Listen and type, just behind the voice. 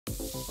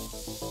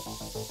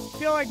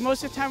feel like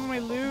most of the time when we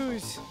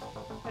lose,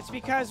 it's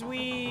because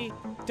we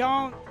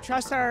don't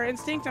trust our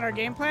instinct and our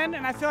game plan.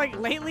 And I feel like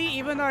lately,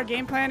 even though our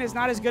game plan is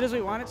not as good as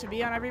we want it to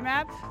be on every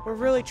map, we're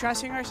really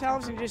trusting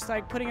ourselves and just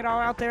like putting it all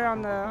out there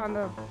on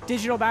the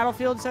digital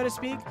battlefield, so to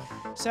speak.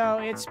 So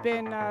it's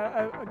been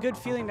a good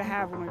feeling to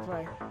have when we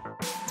play.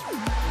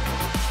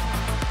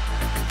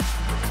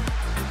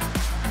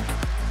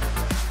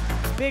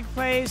 Big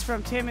plays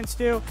from Tim and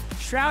Stu.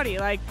 Shroudy,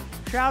 like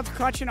Shroud's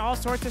clutching all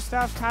sorts of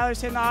stuff. Tyler's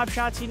hitting the op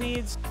shots he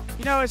needs.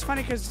 You know, it's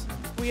funny because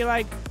we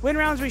like win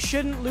rounds we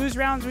shouldn't, lose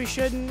rounds we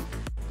shouldn't.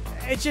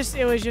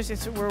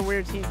 We're a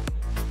weird team.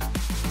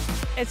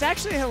 It's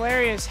actually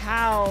hilarious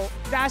how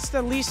that's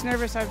the least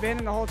nervous I've been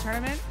in the whole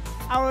tournament.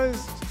 I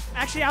was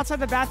actually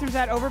outside the bathrooms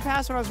at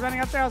Overpass when I was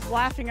running up there. I was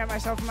laughing at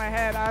myself in my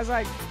head. I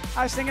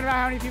was thinking about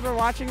how many people were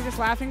watching, just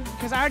laughing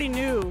because I already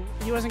knew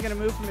he wasn't going to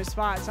move from his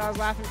spot. So I was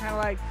laughing kind of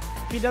like,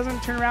 if he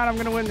doesn't turn around, I'm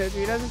going to win this. If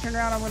he doesn't turn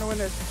around, I'm going to win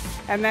this.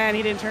 And then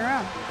he didn't turn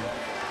around.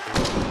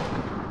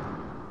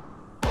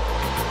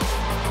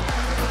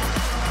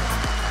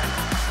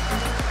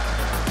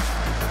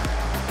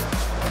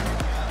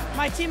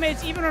 My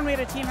teammates, even when we had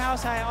a team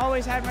house, I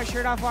always had my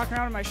shirt off, walking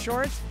around in my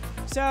shorts.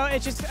 So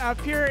it's just a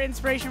pure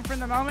inspiration from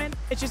the moment.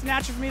 It's just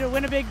natural for me to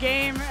win a big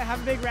game,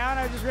 have a big round.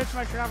 I just ripped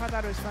my shirt off. I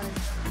thought it was funny.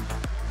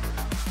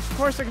 Of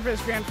course, looking for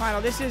this grand final.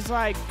 This is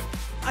like,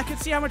 I could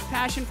see how much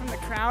passion from the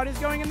crowd is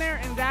going in there,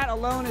 and that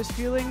alone is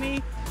fueling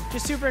me.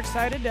 Just super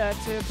excited to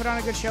put on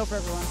a good show for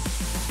everyone.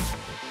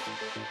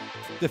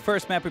 The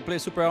first map we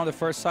played super well on the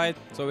first side,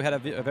 so we had a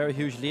very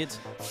huge lead.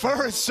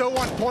 Fur is so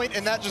on point,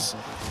 and that's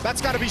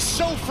got to be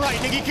so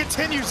frightening. He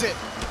continues it.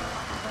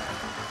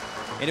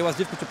 And it was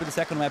difficult to play the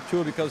second map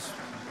too because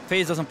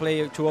FaZe doesn't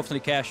play too often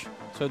in cash,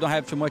 so you don't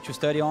have too much to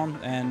study on,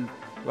 and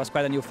it was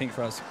quite a new thing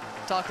for us.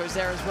 Taco's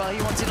there as well.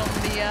 He wants in on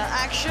the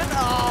action.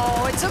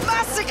 Oh, it's a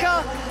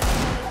massacre!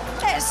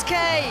 SK!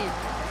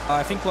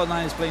 I think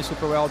Cloud9 is playing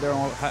super well. They're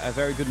on a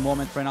very good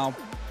moment right now.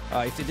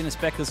 If they didn't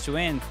expect us to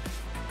win,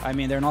 I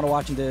mean, they're not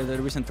watching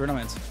the recent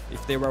tournaments.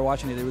 If they were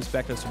watching it, they would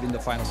expect us to be in the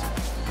finals.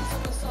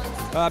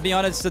 Being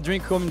honest, it's a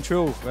dream coming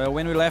true.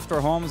 When we left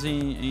our homes in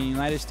the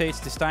United States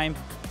this time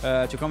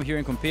to come here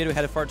and compete, we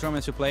had 4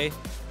 tournaments to play.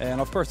 And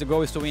of course, the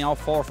goal is to win all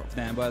 4 of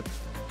them. But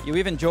you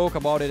even joke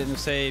about it and you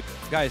say,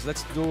 guys,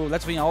 let's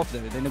win all of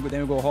them,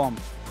 then we go home.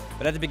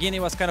 But at the beginning,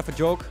 it was kind of a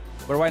joke.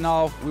 But right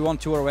now, we won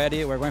 2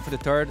 already. We're going for the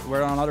 3rd.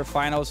 We're on another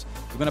finals.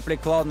 We're going to play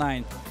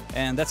Cloud9.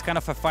 And that's kind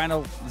of a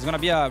final. It's going to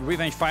be a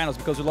revenge finals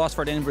because we lost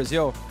for them in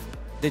Brazil.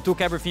 They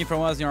took everything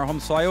from us in our home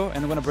soil,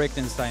 and we're going to break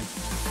them this time.